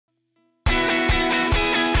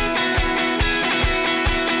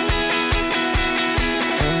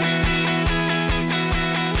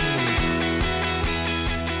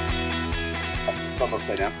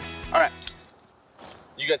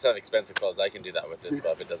guys have expensive clothes. I can do that with this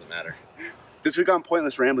club. It doesn't matter. This week on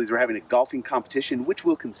Pointless Ramblies, we're having a golfing competition, which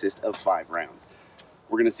will consist of 5 rounds.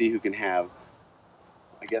 We're going to see who can have,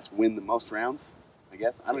 I guess, win the most rounds. I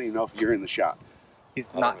guess. I don't even know if you're in the shot.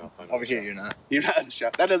 He's not. Over here, you're not. You're not in the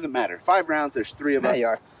shot. That doesn't matter. 5 rounds, there's 3 of us. There you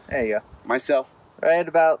are. There you go. Myself. Right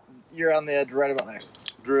about, you're on the edge right about there.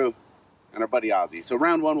 Drew, and our buddy Ozzy. So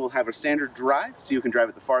round 1, we'll have a standard drive, so you can drive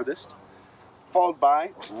it the farthest. Followed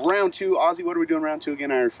by round 2. Ozzy, what are we doing round 2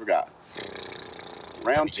 again? I already forgot.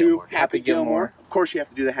 Round 2, Happy Gilmore. Of course you have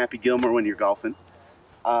to do the Happy Gilmore when you're golfing.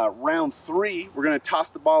 Round 3, we're going to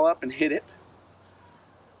toss the ball up and hit it.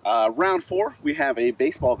 Round 4, we have a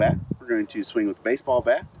baseball bat. We're going to swing with the baseball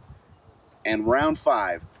bat. And round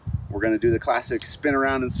 5, we're going to do the classic spin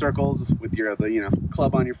around in circles with your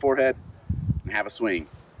club on your forehead and have a swing.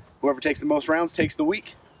 Whoever takes the most rounds takes the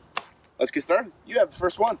week. Let's get started. You have the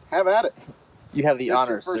first one. Have at it. You have the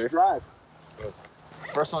honors, sir. First drive.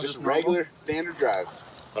 First one just regular standard drive.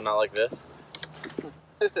 But not like this.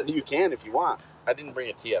 You can if you want. I didn't bring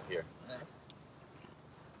a tee up here. And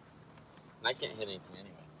I can't hit anything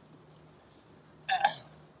anyway.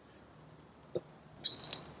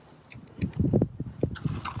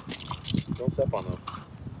 Don't step on those.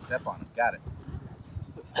 Step on them. Got it.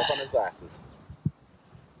 Step on his glasses.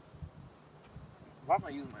 Why am I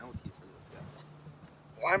using my own teeth for this guy?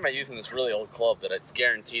 Why am I using this really old club that it's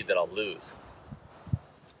guaranteed that I'll lose?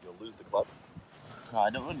 You'll lose the club. No, I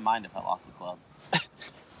wouldn't mind if I lost the club.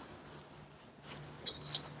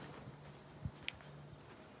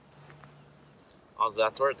 Oh,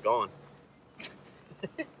 that's where it's going.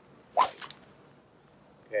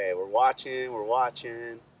 Okay, we're watching. We're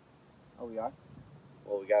watching. Oh, we are?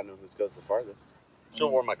 Well, we gotta know who goes the farthest. Should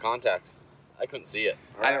have worn my contacts. I couldn't see it.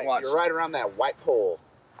 All right, I didn't watch. You're right around that white pole.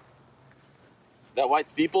 That white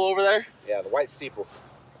steeple over there? Yeah, the white steeple.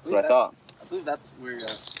 That's what I thought. I believe that's where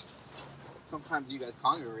sometimes you guys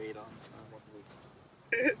congregate on once a week.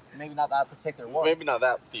 Maybe not that particular one. Maybe not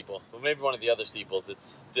that steeple, but maybe one of the other steeples that's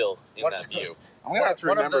still in that view. I'm gonna have to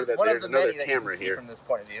remember that there's another camera here. From this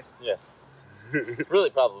point of view. Yes.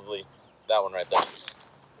 Really, probably that one right there.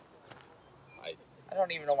 I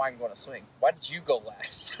don't even know why I'm going to swing. Why did you go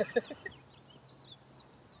last?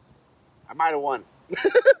 I might have won. I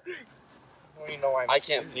don't even know why I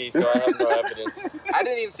can't see, so I have no evidence. I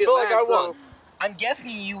didn't even see it feel land, like I so won. I'm guessing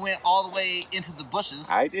you went all the way into the bushes.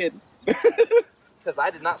 I did. Because I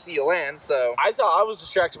did not see you land, so... I was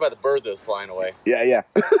distracted by the bird that was flying away. Yeah, yeah.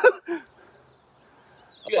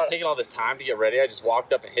 You guys taking all this time to get ready? I just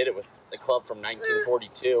walked up and hit it with the club from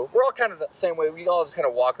 1942. We're all kind of the same way. We all just kind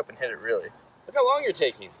of walk up and hit it, really. Look how long you're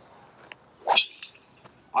taking.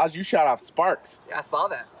 Oz, you shot off sparks. Yeah, I saw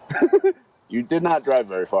that. You did not drive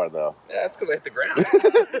very far, though. Yeah, that's because I hit the ground.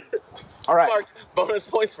 All right. Sparks. Bonus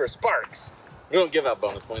points for Sparks. We don't give out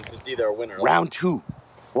bonus points. It's either a winner or a Round 2.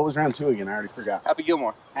 What was round 2 again? I already forgot. Happy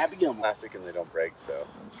Gilmore. Happy Gilmore. Plastic and they don't break, so.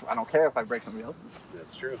 I don't care if I break somebody else's.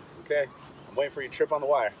 That's true. Okay. I'm waiting for you to trip on the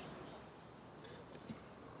wire.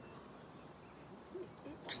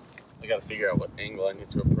 I gotta figure out what angle I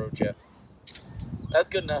need to approach at. That's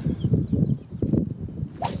good enough.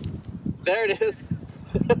 There it is.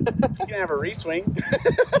 You can have a re-swing.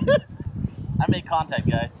 I made contact,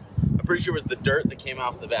 guys. I'm pretty sure it was the dirt that came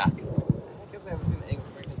off the back. I guess I haven't seen the angle.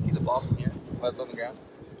 You can see the ball from here while it's on the ground.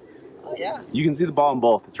 Oh, yeah. You can see the ball in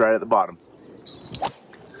both. It's right at the bottom.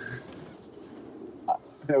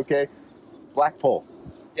 Okay. Black pole.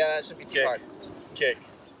 Yeah, that should be too Kick. hard. Kick.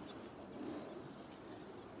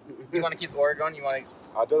 You want to keep the order going? You want to...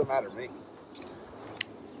 Oh, it doesn't matter to me.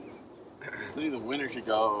 I think the winner should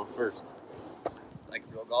go first. Like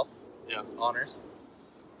real golf? Yeah. Honors?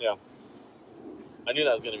 Yeah. I knew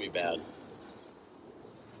that was going to be bad.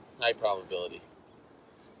 High probability.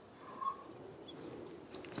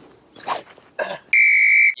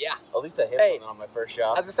 Yeah. At least I hit something on my first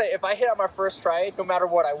shot. I was going to say, if I hit on my first try, no matter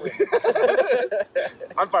what, I win.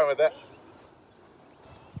 I'm fine with that.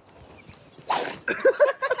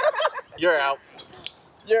 You're out.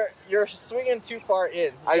 You're swinging too far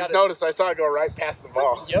in. I noticed. I saw it go right past the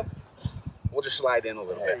ball. Yep. We'll just slide in a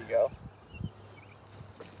little There bit. you go.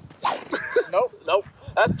 Nope. Nope.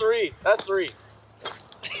 That's 3. That's 3.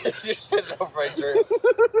 You're sitting over right, Drew.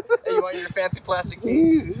 Hey, you want your fancy plastic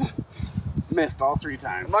tee? Missed all 3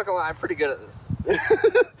 times. I'm not gonna lie, I'm pretty good at this.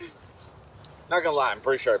 Not gonna lie, I'm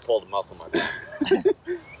pretty sure I pulled a muscle in my back.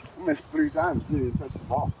 Missed 3 times. Didn't even touch the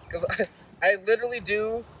ball. Because I literally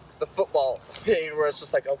do the football thing where it's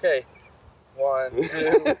just like, okay, 1,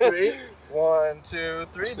 2, 3, 1, 2,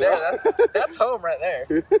 3. There, that's home right there.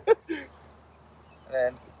 And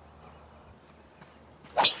then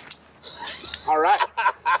All right.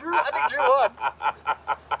 I think Drew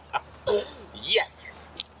won. Yes.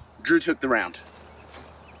 Drew took the round.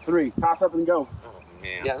 3. Toss up and go. Oh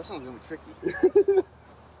man. Yeah, this one's gonna be tricky.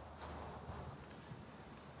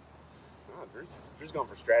 Oh, Drew's going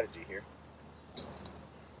for strategy here.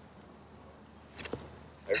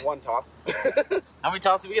 There's 1 toss. How many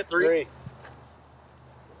tosses did we get? 3?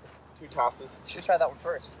 2 tosses. Should try that one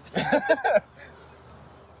first.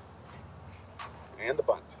 And the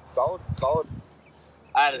bunt. Solid, solid.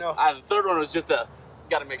 The third one was just a.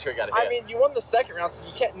 Got to make sure I got a hit. I mean, you won the second round, so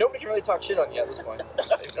you can't. Nobody can really talk shit on you at this point.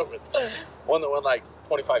 One that went like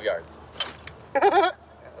 25 yards. Yeah,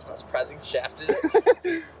 that's not surprising. Shafted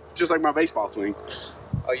it. It's just like my baseball swing.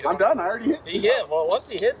 Oh, you I'm done. I already hit. He hit. Well, once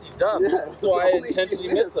he hits, he's done. Yeah, That's why I intentionally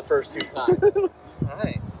missed the first 2 times. All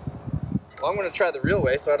right. Well, I'm gonna try the real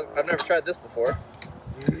way. So I've never tried this before.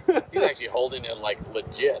 He's actually holding it like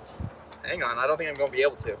legit. Hang on, I don't think I'm gonna be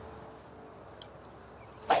able to.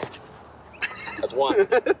 That's 1.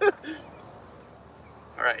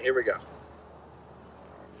 All right, here we go.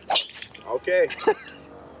 Okay.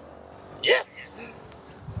 Yes.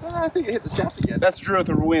 I think it hit the shaft again. That's Drew with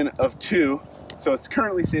a win of 2. So it's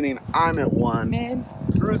currently sitting, I'm at 1. Man,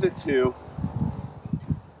 Drew's at 2.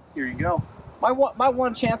 Here you go. my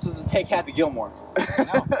one chance was to take Happy Gilmore.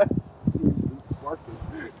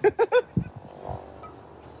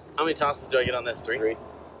 How many tosses do I get on this? 3?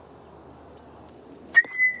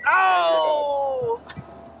 Oh!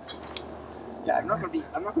 Yeah, I'm not gonna be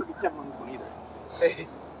Kevin on this one either. Hey,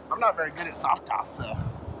 I'm not very good at soft toss, so.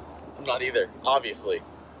 I'm not either, obviously.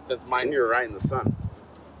 Since mine, You're right in the sun.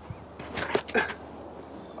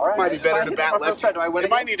 All right, Might be better to bat left. Do I win It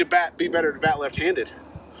might need to be better to bat left-handed.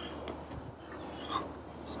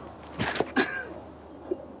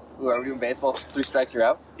 Ooh, are we doing baseball? 3 strikes, you're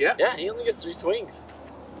out. Yeah. yeah, he only gets 3 swings.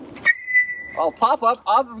 Oh, pop up!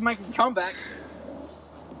 Oz is making a comeback.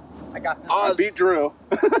 I got this. I beat Drew.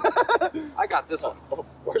 I got this one. Oh,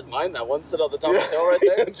 where's mine? That one sit on the top of the hill right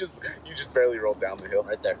there? You just barely rolled down the hill.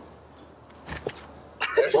 Right there.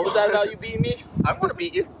 What was that about you beating me? I'm gonna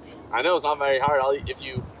beat you. I know it's not very hard. If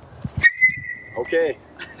you. Okay.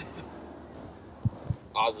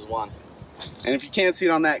 Oz is 1. And if you can't see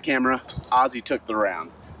it on that camera, Ozzy took the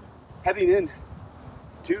round. Heading in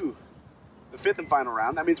to the 5th and final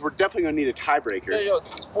round, that means we're definitely going to need a tiebreaker. Yo,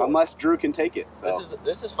 this is 4. Unless Drew can take it. So.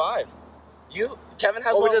 This is 5. Kevin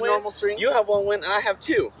has Oh, we 1 did win. normal string? You have 1 win, and I have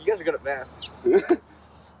 2. You guys are good at math.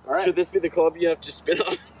 All right. Should this be the club you have to spin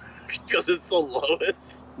on? Because it's the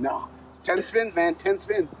lowest. No. 10 spins, man. 10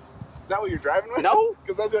 spins. Is that what you're driving with? No.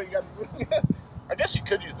 Because that's what you got to do. I guess you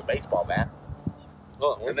could use the baseball bat.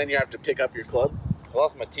 Oh, And then you have to pick up your club. I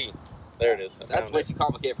lost my T. There it is. I That's found way it. too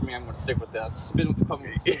complicated for me. I'm gonna stick with that. Spin with the club.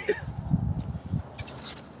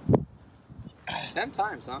 10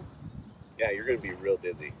 times, huh? Yeah, you're going to be real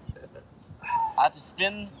dizzy. I have to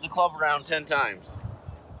spin the club around 10 times.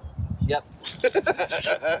 Yep. I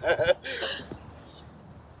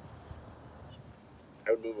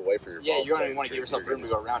would move away from your Yeah, ball. you don't even want to give yourself room to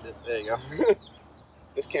go around it. There you go.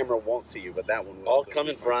 This camera won't see you, but that one will. I'll so come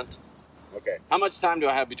you in might- front. Okay. How much time do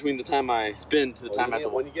I have between the time I spin to the time I have to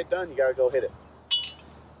when you get done, you gotta go hit it.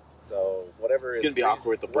 So whatever It's is gonna be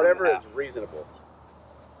awkward with the whatever burn is reasonable.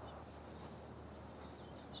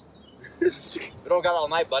 We don't got all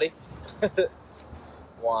night, buddy.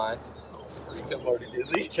 1, I'm already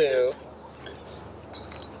dizzy. 2,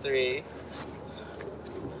 3,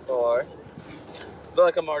 4. I feel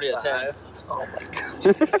like I'm already at 10. 5. Oh my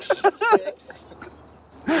gosh. 6.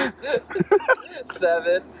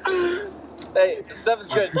 7. Hey, 7's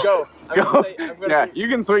good. Go. I'm gonna say, you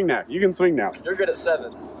can swing now. You can swing now. you're good at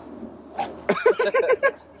 7.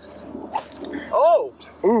 Oh!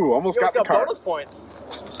 Ooh, almost You got the got card. bonus points.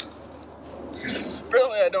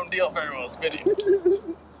 Really, I don't deal very well spinning.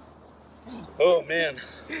 Oh man.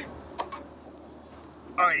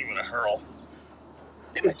 I ain't even a hurl.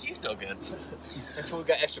 Hey, my tea's still good. If we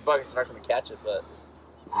got extra buckets, they're not going to catch it, but.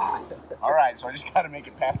 All right, so I just got to make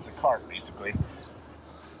it past the cart, basically.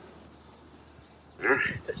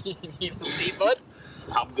 You need to see, bud?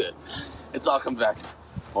 I'm good. It's all comes back.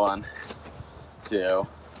 1, 2,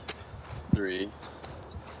 3,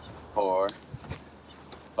 4,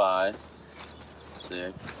 5,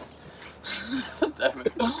 6, 7,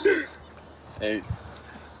 8,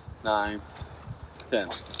 9, 10.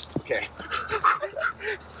 Okay.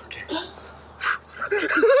 Okay.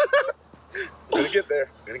 I'm gonna get there.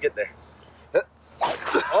 I'm gonna get there.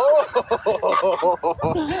 Oh!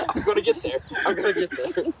 I'm going to get there. I'm going to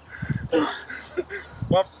get there.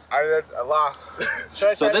 Well, I lost. Should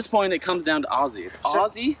I So try at this point, it comes down to Ozzy. If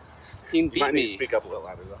Ozzy can You might beat need to me, speak up a little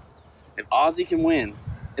louder, though. if Ozzy can win,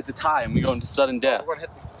 It's a tie, and we go into sudden death. We're gonna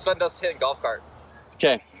hit the sudden death hitting golf cart.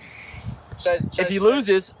 Okay. If he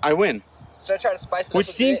loses, I win. Should I try to spice it up? Which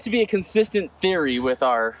seems to be a consistent theory with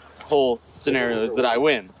our whole scenario is that I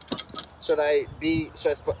win. Should I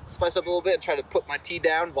spice up a little bit and try to put my tee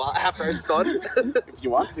down while after I spun? If you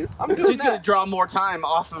want to. I'm He's doing gonna that. draw more time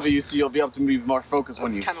off of you, so you'll be able to be more focused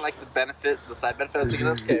when you. That's kind of like the benefit, the side benefit I was thinking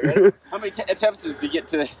of. Okay, ready? How many attempts does he get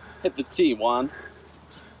to hit the tee? 1,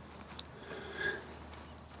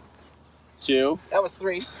 2, That was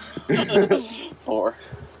 3. 4.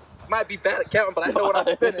 Might be bad at counting, but I know what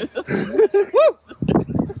I'm spinning.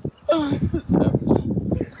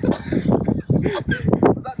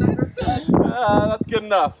 Was that 9 or 10? That's good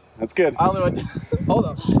enough. That's good. I only went. Hold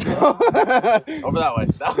up. Over that way.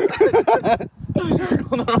 That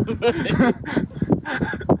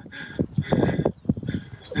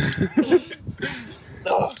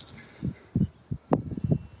Oh.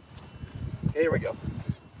 Here we go. You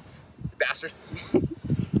bastard.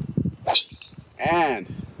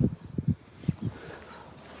 And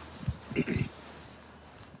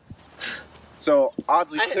so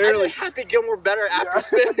Ozzy clearly. I Happy Gilmore better after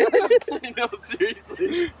spinning. I know,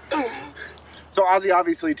 seriously. So Ozzy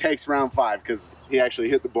obviously takes round 5 because he actually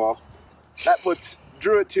hit the ball. That puts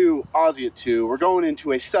Drew at 2, Ozzy at 2. We're going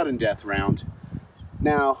into a sudden death round.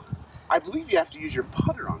 Now, I believe you have to use your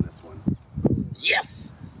putter on this one.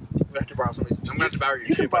 Yes. I'm gonna have to borrow somebody's. I'm gonna have to borrow your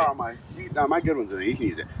You can shit, buddy. borrow my. No, my good one's in there. You can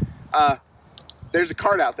use it. There's a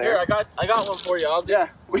card out there. Here, I got one for you, Ozzy. Yeah.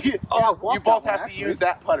 I want You both that one, have to actually. use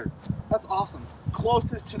that putter. That's awesome.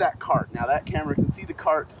 Closest to that cart. Now that camera can see the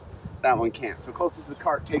cart. That one can't. So closest to the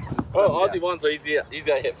cart takes the Oh, sudden Ozzy death. won, so he's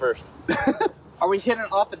got hit first. Are we hitting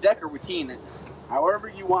it off the deck or are we teeing it? However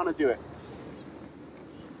you want to do it.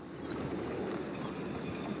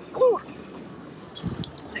 Woo!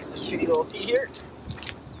 Take this shitty little tee here.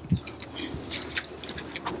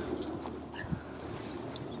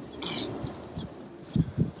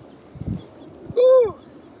 Woo!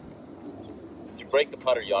 If you break the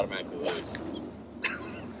putter, you automatically lose.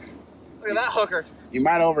 Look at that hooker. You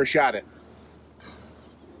might overshot it.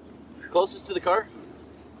 Closest to the car?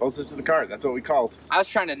 Closest to the cart. That's what we called. I was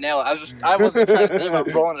trying to nail it. I wasn't trying to think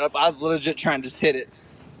about rolling it up. I was legit trying to just hit it.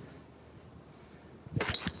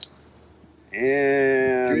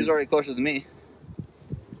 And Drew's already closer than me.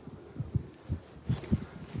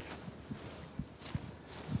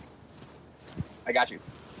 I got you.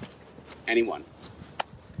 anyone.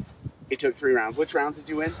 It took 3 rounds. Which rounds did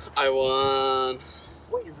you win? I won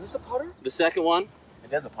Wait, is this the putter? the second one,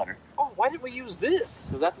 It is a putter. Oh, why didn't we use this?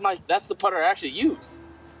 because that's the putter I actually use.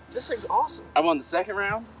 This thing's awesome. I won the second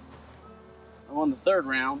round, I won the third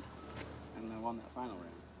round, and I won that final round.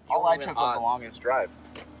 All I took was the longest drive.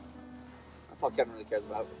 That's all Kevin really cares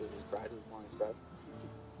about. Is his pride, his longest drive.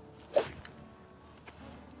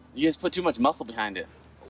 You guys put too much muscle behind it.